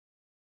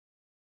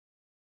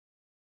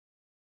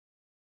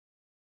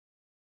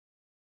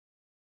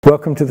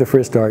Welcome to the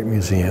Frist Art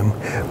Museum.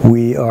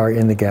 We are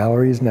in the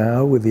galleries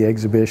now with the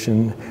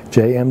exhibition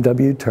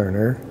J.M.W.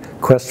 Turner,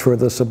 Quest for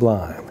the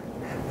Sublime.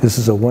 This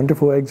is a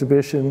wonderful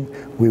exhibition.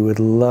 We would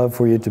love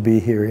for you to be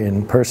here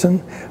in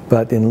person,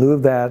 but in lieu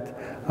of that,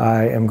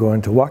 I am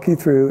going to walk you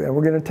through and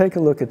we're going to take a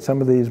look at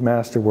some of these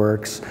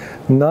masterworks,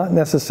 not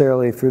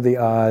necessarily through the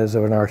eyes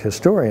of an art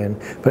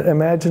historian, but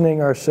imagining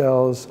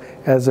ourselves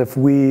as if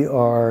we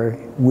are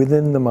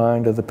within the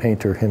mind of the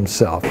painter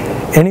himself.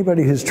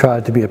 Anybody who's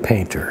tried to be a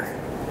painter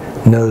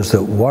knows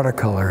that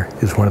watercolor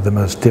is one of the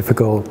most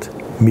difficult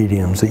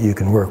mediums that you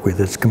can work with.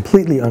 It's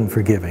completely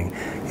unforgiving.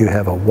 You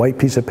have a white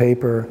piece of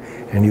paper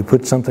and you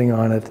put something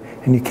on it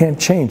and you can't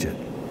change it.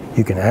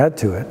 You can add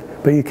to it,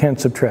 but you can't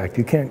subtract.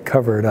 You can't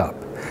cover it up.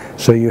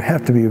 So you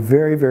have to be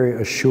very,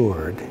 very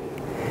assured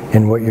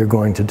in what you're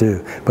going to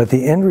do. But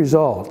the end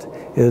result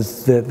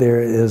is that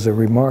there is a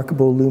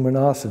remarkable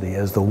luminosity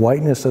as the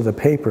whiteness of the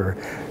paper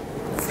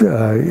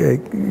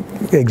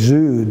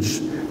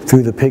exudes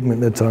through the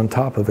pigment that's on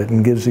top of it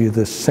and gives you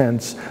this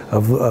sense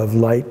of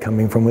light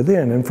coming from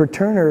within. And for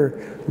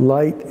Turner,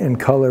 light and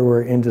color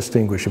were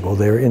indistinguishable.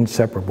 They were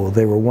inseparable.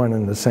 They were one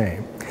and the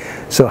same.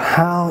 So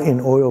how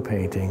in oil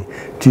painting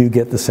do you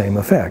get the same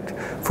effect?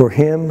 For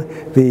him,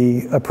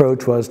 the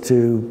approach was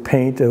to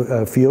paint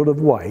a field of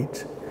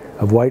white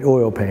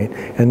oil paint,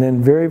 and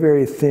then very,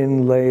 very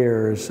thin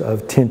layers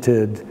of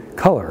tinted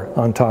color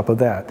on top of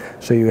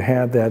that. So you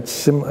have that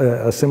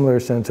a similar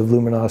sense of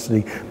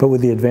luminosity, but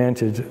with the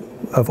advantage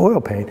of oil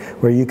paint,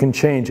 where you can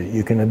change it,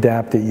 you can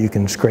adapt it, you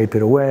can scrape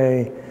it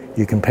away,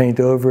 you can paint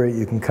over it,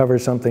 you can cover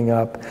something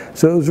up.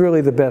 So it was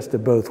really the best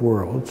of both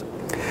worlds.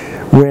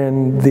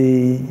 When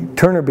the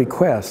Turner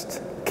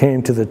bequest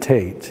came to the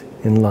Tate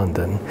in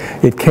London,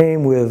 it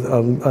came with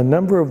a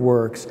number of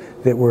works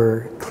that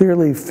were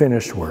clearly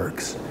finished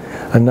works,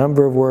 a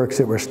number of works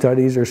that were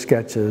studies or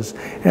sketches,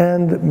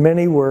 and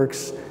many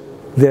works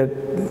that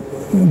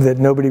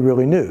nobody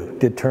really knew.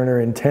 Did Turner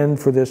intend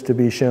for this to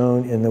be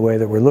shown in the way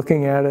that we're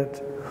looking at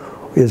it?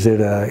 Is it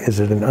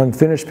an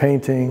unfinished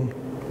painting?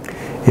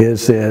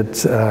 Is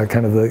it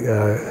kind of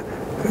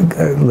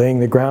laying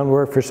the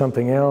groundwork for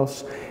something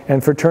else?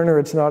 And for Turner,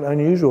 it's not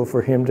unusual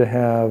for him to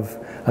have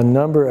a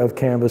number of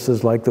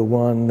canvases like the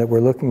one that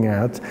we're looking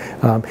at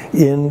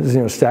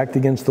stacked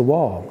against the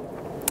wall.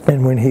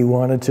 And when he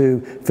wanted to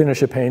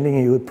finish a painting,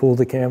 he would pull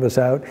the canvas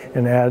out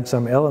and add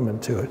some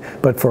element to it.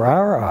 But for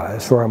our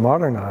eyes, for our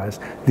modern eyes,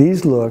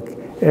 these look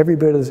every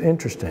bit as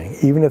interesting,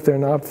 even if they're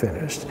not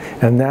finished.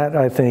 And that,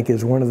 I think,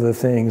 is one of the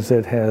things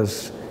that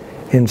has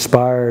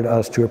inspired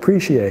us to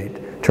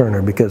appreciate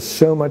Turner, because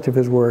so much of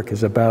his work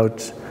is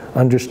about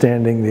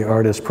understanding the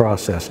artist's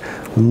process,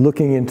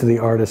 looking into the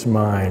artist's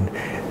mind,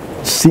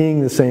 seeing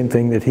the same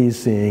thing that he's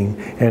seeing,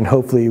 and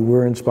hopefully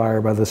we're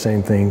inspired by the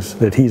same things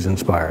that he's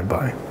inspired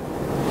by.